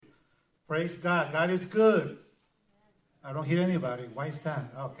Praise God. God is good. I don't hear anybody. Why is that?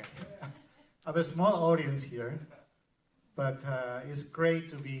 Okay. I have a small audience here, but it's great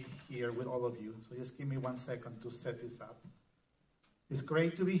to be here with all of you. So just give me 1 second to set this up. It's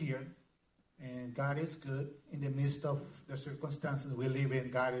great to be here, and God is good. In the midst of the circumstances we live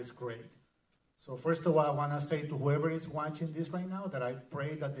in, God is great. So first of all, I want to say to whoever is watching this right now that I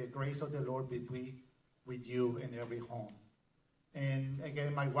pray that the grace of the Lord be with you in every home. And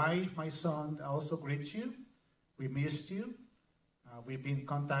again, my wife, my son also greet you. We missed you. We've been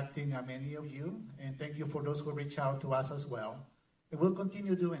contacting many of you, and thank you for those who reach out to us as well. And we'll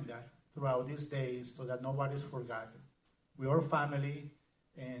continue doing that throughout these days so that nobody's forgotten. We are family,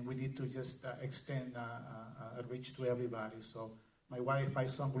 and we need to just extend a reach to everybody. So my wife, my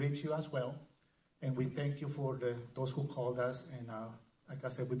son greet you as well, and we thank you for those who called us. And like I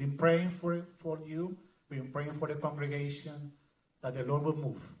said, we've been praying for you. We've been praying for the congregation, that the Lord will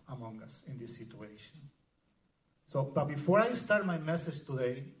move among us in this situation. So, but before I start my message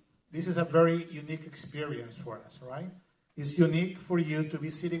today, this is a very unique experience for us, right? It's unique for you to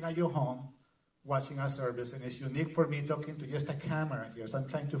be sitting at your home watching our service, and it's unique for me talking to just a camera here. So I'm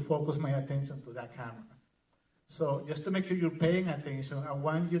trying to focus my attention to that camera. So just to make sure you're paying attention, I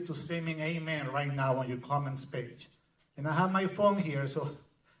want you to say me amen right now on your comments page. And I have my phone here, so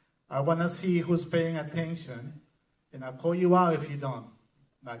I want to see who's paying attention, and I'll call you out if you don't.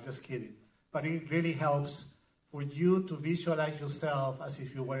 Not just kidding. But it really helps for you to visualize yourself as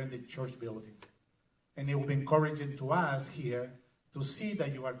if you were in the church building. And it will be encouraging to us here to see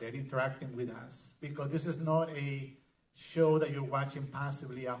that you are there interacting with us. Because this is not a show that you're watching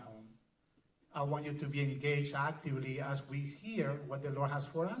passively at home. I want you to be engaged actively as we hear what the Lord has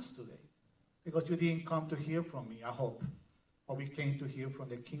for us today. Because you didn't come to hear from me, I hope. But we came to hear from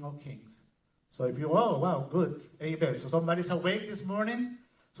the King of Kings. So if you, oh, wow, good. Amen. So somebody's awake this morning.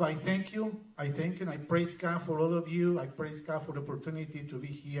 So I thank you, and I praise God for all of you. I praise God for the opportunity to be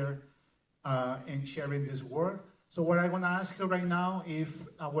here and sharing this word. So what I want to ask you right now, if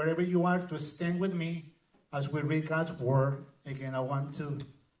wherever you are, to stand with me as we read God's word. Again, I want to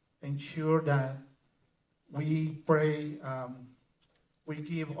ensure that we pray, we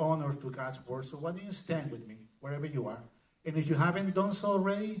give honor to God's word. So why don't you stand with me, wherever you are. And if you haven't done so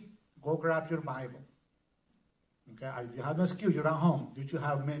already, go grab your Bible. Okay, you have no excuse, you're at home. You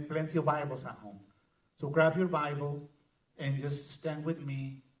have plenty of Bibles at home. So grab your Bible and just stand with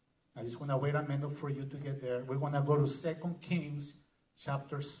me. I just want to wait a minute for you to get there. We're going to go to 2 Kings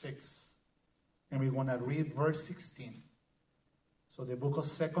chapter 6. And we're going to read verse 16. So the book of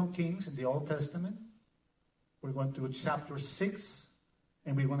 2 Kings in the Old Testament. We're going to chapter 6.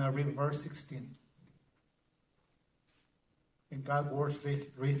 And we're going to read verse 16. And God's words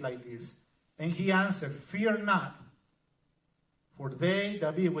read like this. And he answered, fear not, for they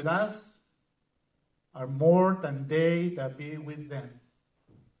that be with us are more than they that be with them.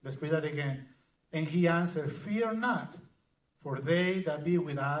 Let's read that again. And he answered, fear not, for they that be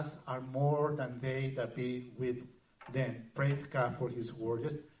with us are more than they that be with them. Praise God for his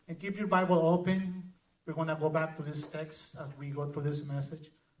word. And keep your Bible open. We're going to go back to this text as we go through this message.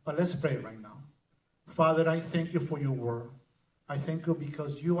 But let's pray right now. Father, I thank you for your word. I thank you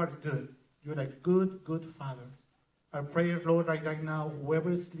because you are good. You're a good, good Father. I pray, Lord, right now,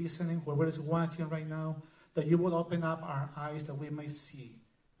 whoever is listening, whoever is watching right now, that you will open up our eyes that we may see,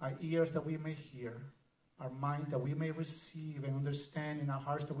 our ears that we may hear, our mind that we may receive and understand, in our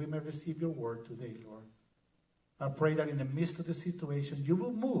hearts that we may receive your word today, Lord. I pray that in the midst of the situation, you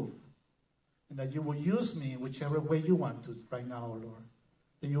will move, and that you will use me in whichever way you want to right now, Lord.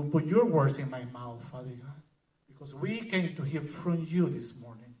 That you will put your words in my mouth, Father God, because we came to hear from you this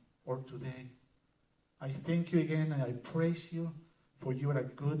morning. Or today. I thank you again and I praise you, for you are a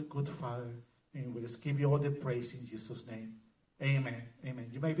good, good Father. And we just give you all the praise in Jesus' name. Amen. Amen.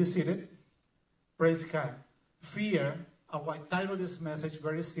 You may be seated. Praise God. Fear, I title this message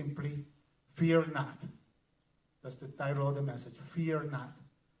very simply, Fear Not. That's the title of the message. Fear not.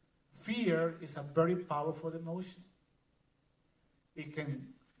 Fear is a very powerful emotion. It can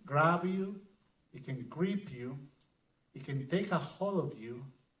grab you. It can grip you. It can take a hold of you.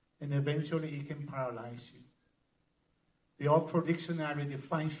 And eventually it can paralyze you. The Oxford Dictionary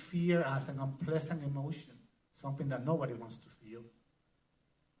defines fear as an unpleasant emotion, something that nobody wants to feel,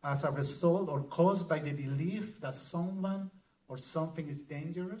 as a result or caused by the belief that someone or something is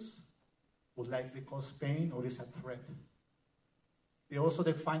dangerous, would likely cause pain, or is a threat. They also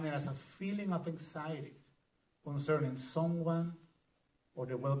define it as a feeling of anxiety concerning someone or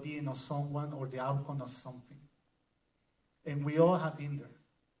the well-being of someone or the outcome of something. And we all have been there.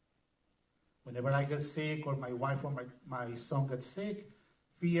 Whenever I get sick or my wife or my son gets sick,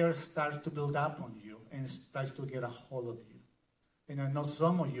 fear starts to build up on you and starts to get a hold of you. And I know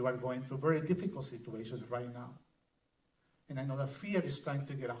some of you are going through very difficult situations right now. And I know that fear is trying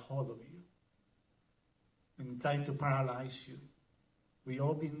to get a hold of you and trying to paralyze you. We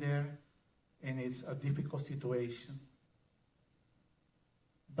all been there, and it's a difficult situation.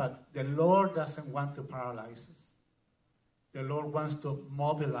 But the Lord doesn't want to paralyze us. The Lord wants to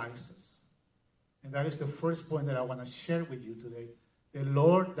mobilize us. And that is the first point that I want to share with you today. The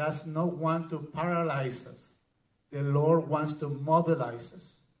Lord does not want to paralyze us. The Lord wants to mobilize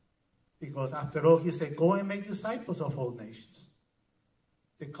us. Because after all, he said, go and make disciples of all nations.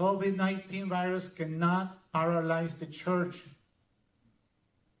 The COVID-19 virus cannot paralyze the church.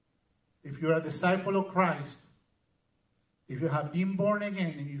 If you're a disciple of Christ, if you have been born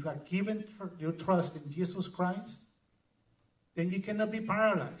again and you have given your trust in Jesus Christ, then you cannot be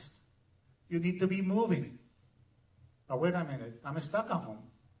paralyzed. You need to be moving. But wait a minute, I'm stuck at home.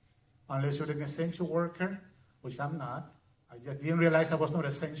 Unless you're an essential worker, which I'm not. I just didn't realize I was not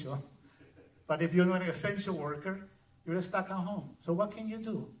essential. But if you're not an essential worker, you're stuck at home. So what can you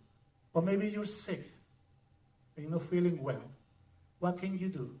do? Or maybe you're sick and you're not feeling well. What can you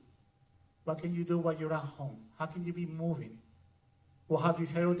do? What can you do while you're at home? How can you be moving? Well, have you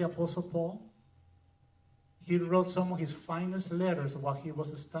heard of the Apostle Paul? He wrote some of his finest letters while he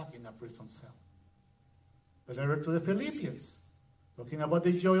was stuck in a prison cell. The letter to the Philippians, talking about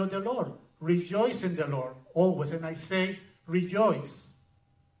the joy of the Lord. Rejoice in the Lord always. And I say, rejoice.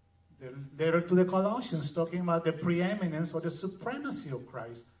 The letter to the Colossians, talking about the preeminence or the supremacy of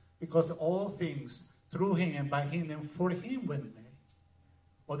Christ, because all things through him and by him and for him were made.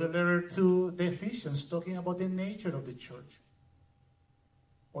 Or the letter to the Ephesians, talking about the nature of the church.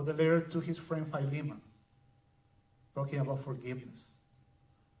 Or the letter to his friend Philemon, talking about forgiveness.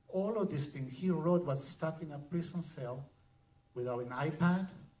 All of these things he wrote was stuck in a prison cell without an iPad,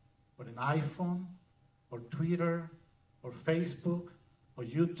 or an iPhone, or Twitter, or Facebook, or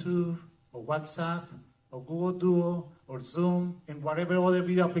YouTube, or WhatsApp, or Google Duo, or Zoom, and whatever other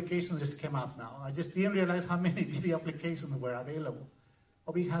video applications just came up now. I just didn't realize how many video applications were available.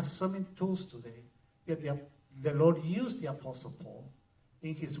 But we have so many tools today. Yet the Lord used the Apostle Paul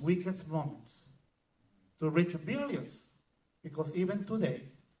in his weakest moments to reach billions. Because even today,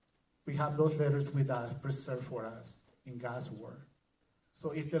 we have those letters with us, preserved for us in God's Word.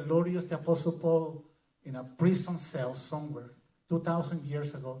 So if the Lord used the Apostle Paul in a prison cell somewhere 2,000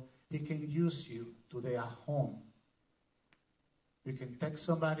 years ago, he can use you today at home. You can text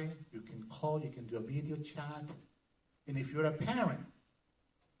somebody, you can call, you can do a video chat. And if you're a parent,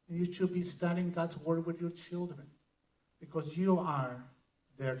 you should be studying God's Word with your children. Because you are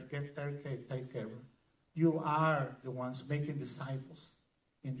their caretaker. You are the ones making disciples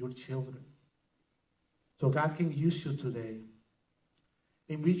in your children. So God can use you today.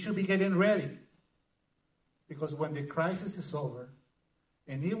 And we should be getting ready. Because when the crisis is over,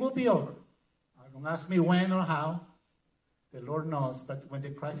 and it will be over, don't ask me when or how, the Lord knows, but when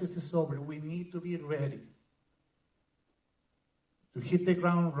the crisis is over, we need to be ready to hit the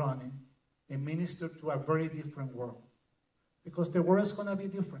ground running and minister to a very different world. Because the world is going to be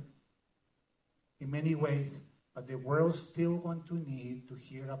different in many ways, but the world's still going to need to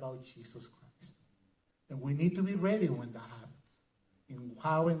hear about Jesus Christ. And we need to be ready when that happens. And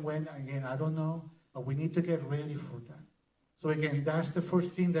how and when, again, I don't know, but we need to get ready for that. So again, that's the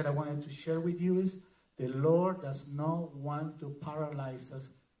first thing that I wanted to share with you is the Lord does not want to paralyze us.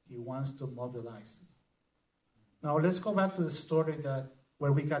 He wants to mobilize us. Now let's go back to the story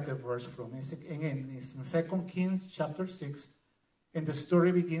where we got the verse from. Again, it's in 2 Kings chapter 6, and the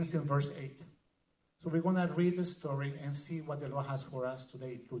story begins in verse 8. So we're going to read the story and see what the Lord has for us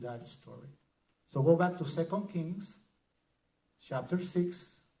today through that story. So go back to 2 Kings chapter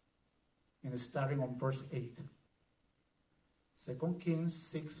 6, and starting on verse 8. 2 Kings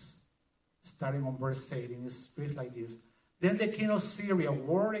 6, starting on verse 8, and it's reads like this. Then the king of Syria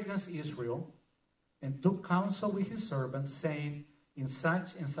warred against Israel and took counsel with his servants, saying, in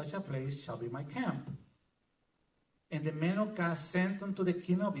such and such a place shall be my camp. And the men of God sent unto the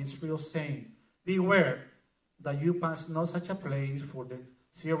king of Israel, saying, beware that you pass not such a place, for the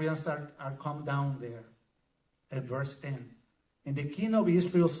Syrians are come down there. At verse 10. And the king of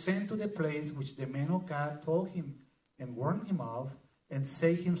Israel sent to the place which the men of God told him and warned him of, and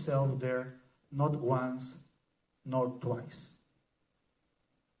set himself there not once nor twice.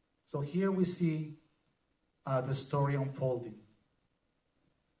 So here we see the story unfolding.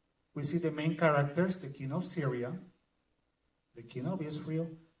 We see the main characters, the king of Syria, the king of Israel,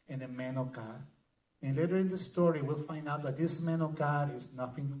 and the man of God. And later in the story, we'll find out that this man of God is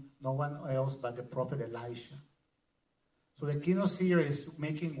no one else but the prophet Elisha. So the king of Syria is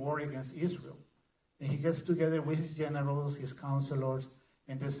making war against Israel. And he gets together with his generals, his counselors,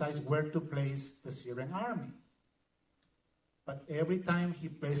 and decides where to place the Syrian army. But every time he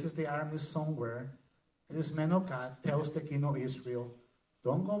places the army somewhere, this man of God tells the king of Israel,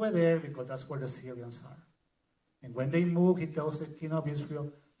 don't go over there because that's where the Syrians are. And when they move, he tells the king of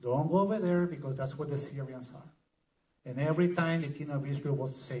Israel, don't go over there because that's where the Syrians are. And every time the king of Israel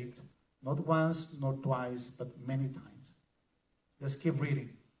was saved, not once, not twice, but many times. Let's keep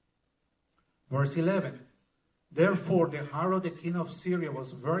reading. Verse 11. Therefore, the heart of the king of Syria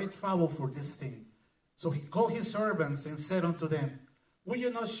was very troubled for this thing. So he called his servants and said unto them, will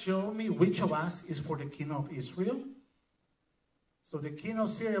you not show me which of us is for the king of Israel? So the king of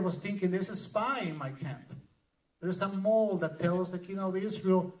Syria was thinking, there's a spy in my camp. There's a mole that tells the king of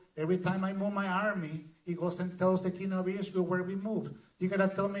Israel, every time I move my army, he goes and tells the king of Israel where we move. You got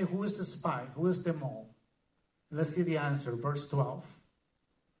to tell me who is the spy, who is the mole. Let's see the answer, verse 12.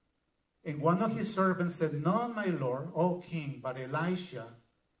 And one of his servants said, none, my lord, O king, but Elisha,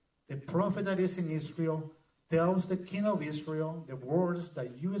 the prophet that is in Israel, tells the king of Israel the words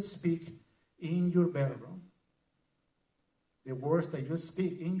that you speak in your bedroom. The words that you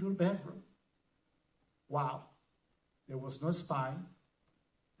speak in your bedroom. Wow. There was no spy.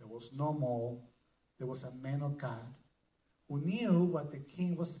 There was no mole. There was a man of God who knew what the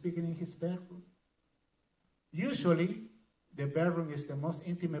king was speaking in his bedroom. Usually, the bedroom is the most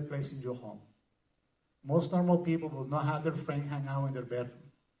intimate place in your home. Most normal people will not have their friend hang out in their bedroom.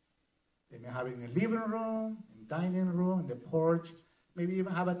 They may have it in the living room, in the dining room, in the porch, maybe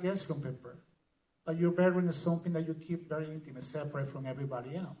even have a guest room prepared. But your bedroom is something that you keep very intimate, separate from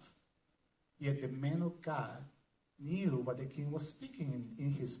everybody else. Yet the man of God knew what the king was speaking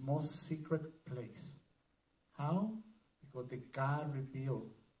in his most secret place. How? Because the God revealed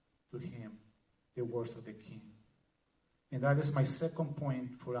to him the words of the king. And that is my second point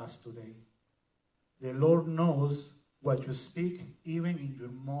for us today. The Lord knows what you speak even in your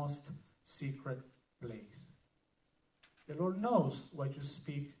most secret place. The Lord knows what you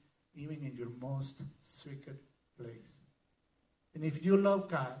speak even in your most secret place. And if you love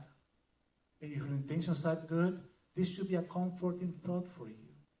God, and if your intentions are good, this should be a comforting thought for you.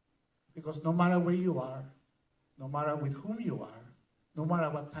 Because no matter where you are, no matter with whom you are, no matter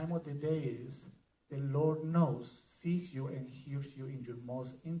what time of the day is, the Lord knows, sees you, and hears you in your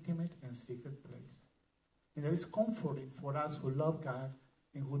most intimate and secret place. And that is comforting for us who love God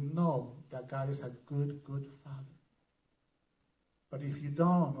and who know that God is a good, good Father. But if you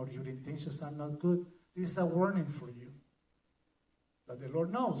don't, or your intentions are not good, this is a warning for you. That the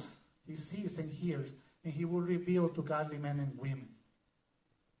Lord knows. He sees and hears, and he will reveal to godly men and women.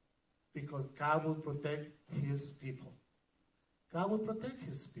 Because God will protect his people. God will protect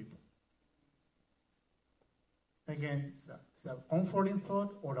his people. Again, it's a comforting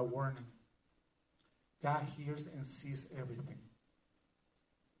thought or a warning. God hears and sees everything.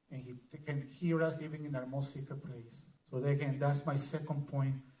 And he can hear us even in our most secret place. So again, that's my second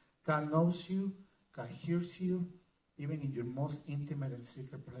point. God knows you. God hears you, even in your most intimate and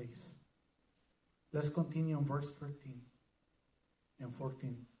secret place. Let's continue on verse 13 and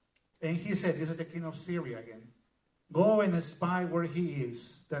 14. And he said, this is the king of Syria again, go and spy where he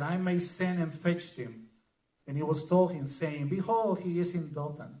is, that I may send and fetch him. And he was told him, saying, behold, he is in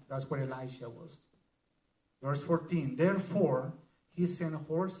Dothan. That's where Elisha was. Verse 14, therefore he sent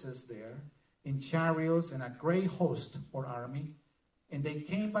horses there, in chariots, and a great host or army, and they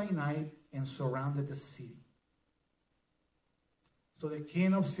came by night and surrounded the city. So the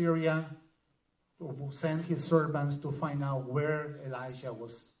king of Syria sent his servants to find out where Elijah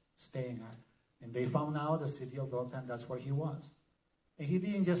was staying at. And they found out the city of Dothan, that's where he was. And he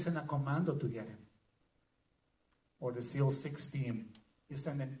didn't just send a commando to get him, or the SEAL 6 team. He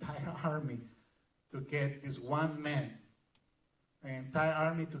sent an entire army to get this one man. An entire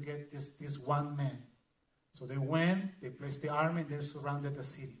army to get this one man. So they went, they placed the army, and they surrounded the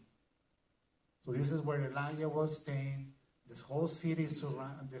city. So this is where Elijah was staying. This whole city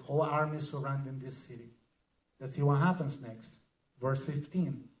the whole army surrounding this city. Let's see what happens next. Verse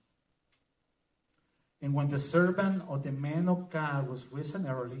 15. And when the servant of the man of God was risen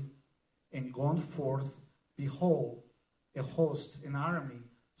early and gone forth, behold, a host, an army,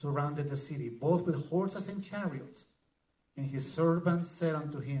 surrounded the city, both with horses and chariots. And his servant said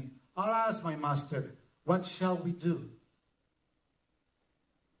unto him, alas, my master, what shall we do?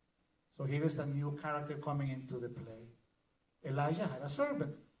 So here is a new character coming into the play. Elijah had a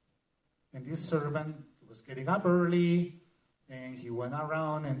servant. And this servant was getting up early, and he went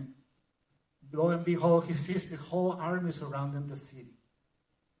around, and lo and behold, he sees the whole army surrounding the city.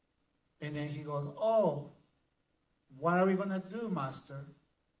 And then he goes, oh, What are we going to do, Master?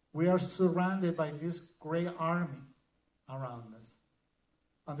 We are surrounded by this great army around us.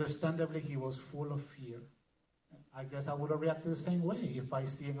 Understandably, he was full of fear. I guess I would have reacted the same way if I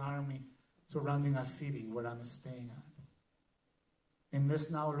see an army surrounding a city where I'm staying at. And let's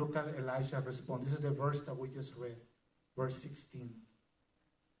now look at Elijah's response. This is the verse that we just read, verse 16.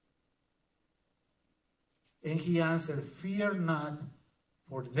 And he answered, fear not,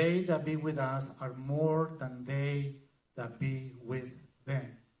 for they that be with us are more than they that be with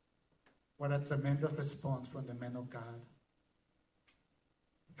them. What a tremendous response from the men of God.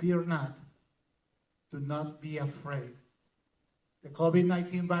 Fear not. Do not be afraid. The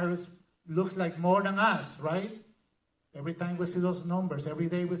COVID-19 virus looks like more than us, right? Every time we see those numbers, every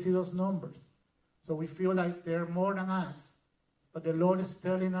day we see those numbers. So we feel like they're more than us. But the Lord is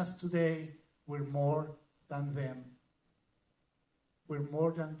telling us today, we're more than them. We're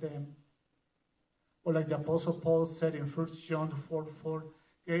more than them. Or like the Apostle Paul said in 1 John 4:4,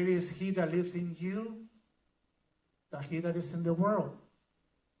 greater is he that lives in you than he that is in the world.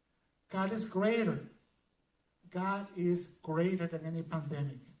 God is greater. God is greater than any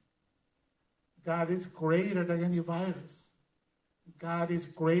pandemic. God is greater than any virus. God is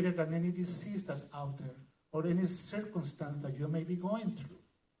greater than any disease that's out there or any circumstance that you may be going through.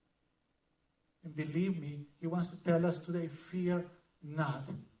 And believe me, he wants to tell us today, fear not.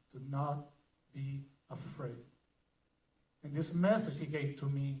 Do not be afraid. And this message he gave to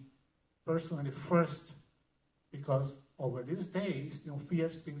me personally first, because over these days,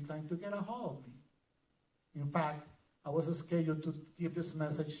 fear's been trying to get a hold of me. In fact, I was scheduled to give this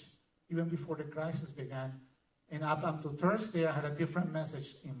message even before the crisis began. And up until Thursday, I had a different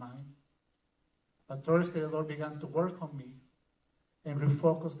message in mind. But Thursday, the Lord began to work on me and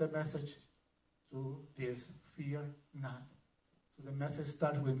refocus the message to this, fear not. So the message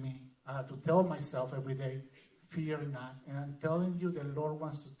starts with me. I have to tell myself every day, fear not. And I'm telling you, the Lord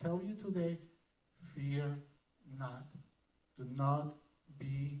wants to tell you today, fear not. Do not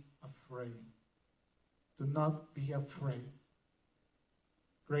be afraid. Do not be afraid.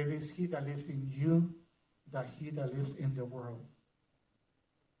 Greater is he that lives in you than he that lives in the world.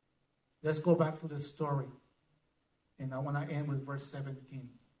 Let's go back to the story. And I want to end with verse 17.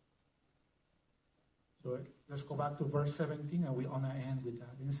 So let's go back to verse 17 and we want to end with that.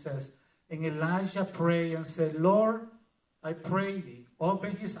 It says, and Elijah prayed and said, Lord, I pray thee,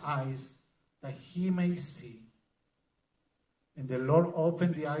 open his eyes that he may see. And the Lord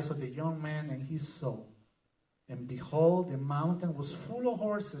opened the eyes of the young man and he saw. And behold, the mountain was full of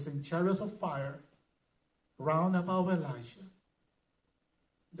horses and chariots of fire round about Elijah.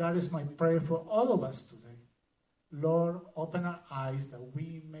 That is my prayer for all of us today. Lord, open our eyes that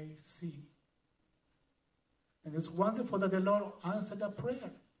we may see. And it's wonderful that the Lord answered that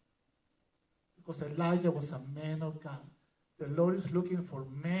prayer. Because Elijah was a man of God. The Lord is looking for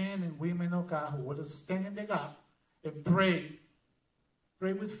men and women of God who will stand in the gap and pray.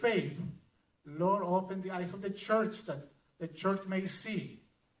 Pray with faith. Lord, open the eyes of the church that the church may see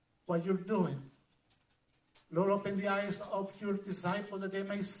what you're doing. Lord, open the eyes of your disciples that they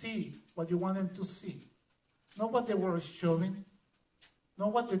may see what you want them to see. Not what the world is showing.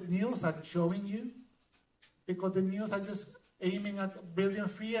 Not what the news are showing you. Because the news are just aiming at building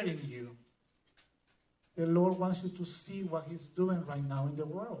fear in you. The Lord wants you to see what he's doing right now in the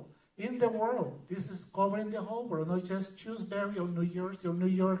world. In the world. This is covering the whole world. Not just Shrewsbury or New Jersey or New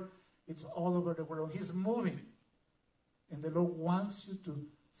York. It's all over the world. He's moving. And the Lord wants you to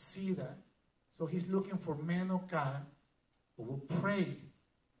see that. So he's looking for men of God who will pray.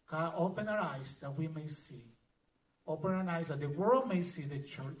 God, open our eyes that we may see. Open our eyes that the world may see the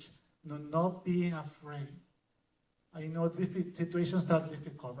church. Not being afraid. I know situations are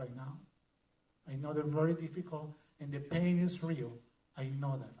difficult right now. I know they're very difficult and the pain is real. I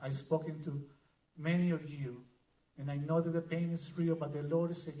know that. I've spoken to many of you and I know that the pain is real, but the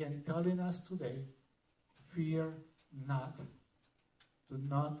Lord is again telling us today, fear not. Do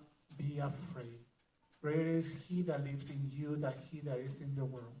not be afraid. Greater is he that lives in you than he that is in the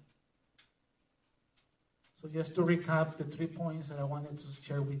world. So just to recap the 3 points that I wanted to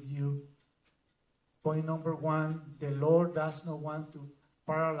share with you. Point number 1, the Lord does not want to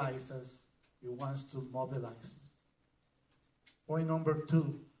paralyze us. He wants to mobilize us. Point number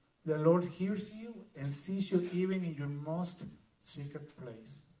 2, the Lord hears you and sees you even in your most secret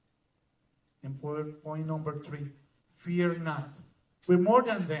place. And point number 3, fear not. We're more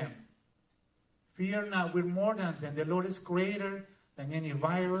than them. Fear not, we're more than them. The Lord is greater than any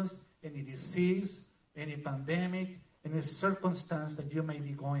virus, any disease, any pandemic, any circumstance that you may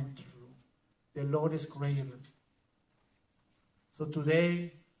be going through. The Lord is greater. So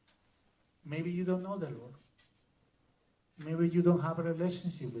today, maybe you don't know the Lord. Maybe you don't have a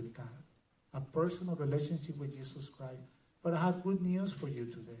relationship with God, a personal relationship with Jesus Christ. But I have good news for you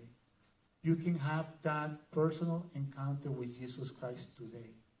today. You can have that personal encounter with Jesus Christ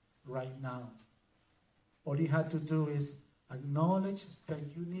today, right now. All you have to do is acknowledge that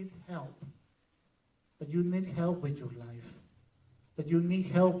you need help. That you need help with your life. That you need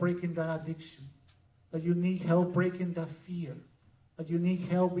help breaking that addiction. That you need help breaking that fear. That you need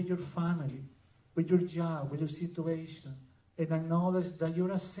help with your family, with your job, with your situation. And acknowledge that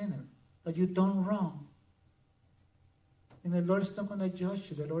you're a sinner. That you've done wrong. And the Lord is not going to judge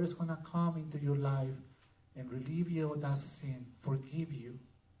you. The Lord is going to come into your life and relieve you of that sin, forgive you.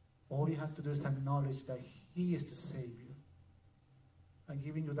 All you have to do is acknowledge that He is the Savior. I'm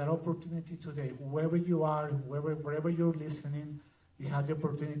giving you that opportunity today. Whoever you are, wherever you're listening, you have the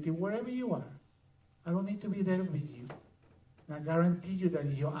opportunity wherever you are. I don't need to be there with you. And I guarantee you that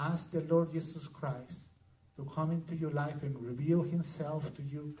if you ask the Lord Jesus Christ to come into your life and reveal Himself to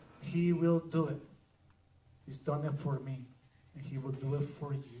you, He will do it. He's done it for me, and He will do it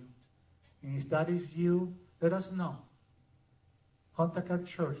for you. And if that is you, let us know. Contact our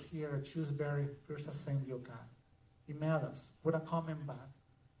church here at Shrewsbury First Assembly of God. Email us. Put a comment back.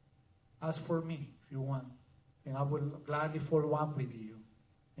 Ask for me if you want. And I will gladly follow up with you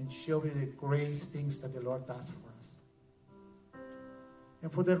and show you the great things that the Lord does for us.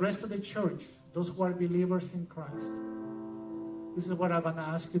 And for the rest of the church, those who are believers in Christ, this is what I'm going to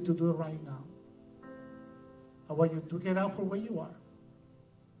ask you to do right now. I want you to get out from where you are.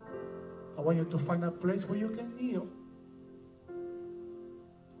 I want you to find a place where you can kneel.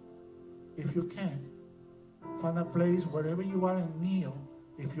 If you can, find a place wherever you are and kneel.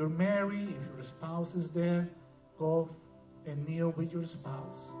 If you're married, if your spouse is there, go and kneel with your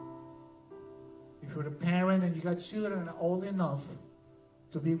spouse. If you're a parent and you got children old enough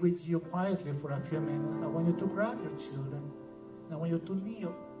to be with you quietly for a few minutes, I want you to grab your children and I want you to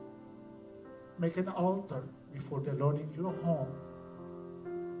kneel. Make an altar before the Lord in your home.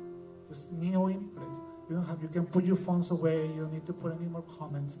 Just kneel in place. You can put your phones away. You don't need to put any more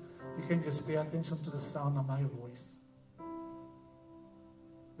comments. You can just pay attention to the sound of my voice.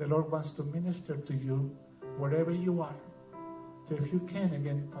 The Lord wants to minister to you wherever you are. So if you can,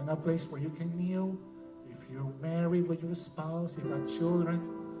 again, find a place where you can kneel. If you're married with your spouse, if you have children,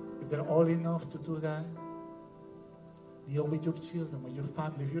 if they're old enough to do that, kneel with your children, with your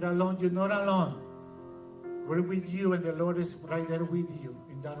family. If you're alone, you're not alone. We're with you, and the Lord is right there with you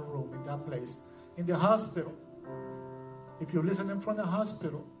in that room, in that place. In the hospital, if you're listening from the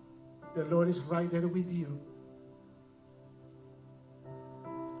hospital, the Lord is right there with you.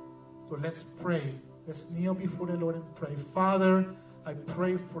 So let's pray. Let's kneel before the Lord and pray. Father, I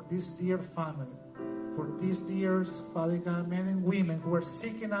pray for this dear family, for these dear, Father God, men and women who are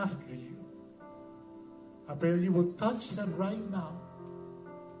seeking after you. I pray that you will touch them right now.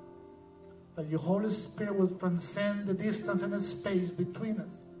 That your Holy Spirit will transcend the distance and the space between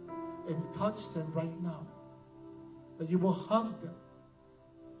us and touch them right now. That you will hug them.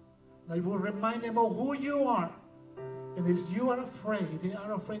 That you will remind them of who you are. And if you are afraid, they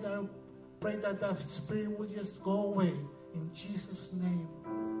are afraid, I pray that that spirit will just go away in Jesus' name.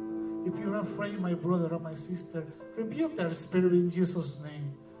 If you're afraid, my brother or my sister, rebuke that spirit in Jesus'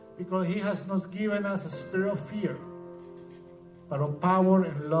 name. Because He has not given us a spirit of fear, but of power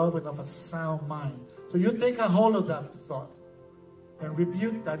and love and of a sound mind. So you take a hold of that thought and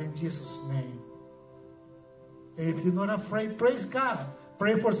rebuke that in Jesus' name. And if you're not afraid, praise God.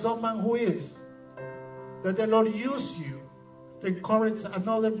 Pray for someone who is. That the Lord use you to encourage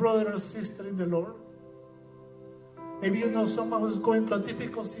another brother or sister in the Lord. Maybe you know someone who's going through a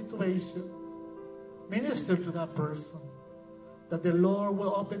difficult situation. Minister to that person. That the Lord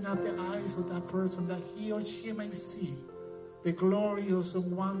will open up the eyes of that person, that he or she may see the glorious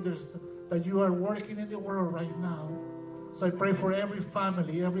and wonders that you are working in the world right now. So I pray for every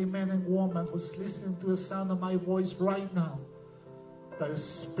family, every man and woman who's listening to the sound of my voice right now, that the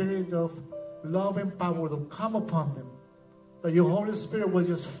spirit of love and power will come upon them, that your Holy Spirit will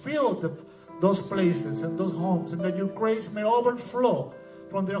just fill those places and those homes, and that your grace may overflow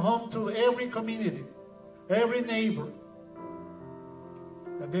from their home to every community, every neighbor,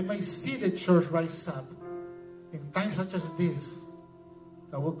 that they may see the church rise up in times such as this,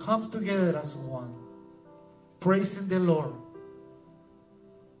 that will come together as one, praising the Lord.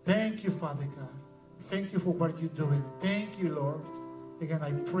 Thank you, Father God. Thank you for what you're doing. Thank you, Lord. Again,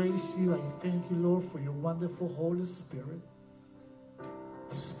 I praise you. I thank you, Lord, for your wonderful Holy Spirit.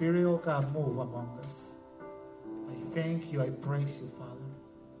 The Spirit of God, move among us. I thank you. I praise you, Father.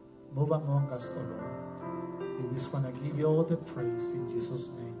 Move among us, O Lord. We just want to give you all the praise in Jesus'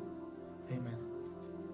 name. Amen.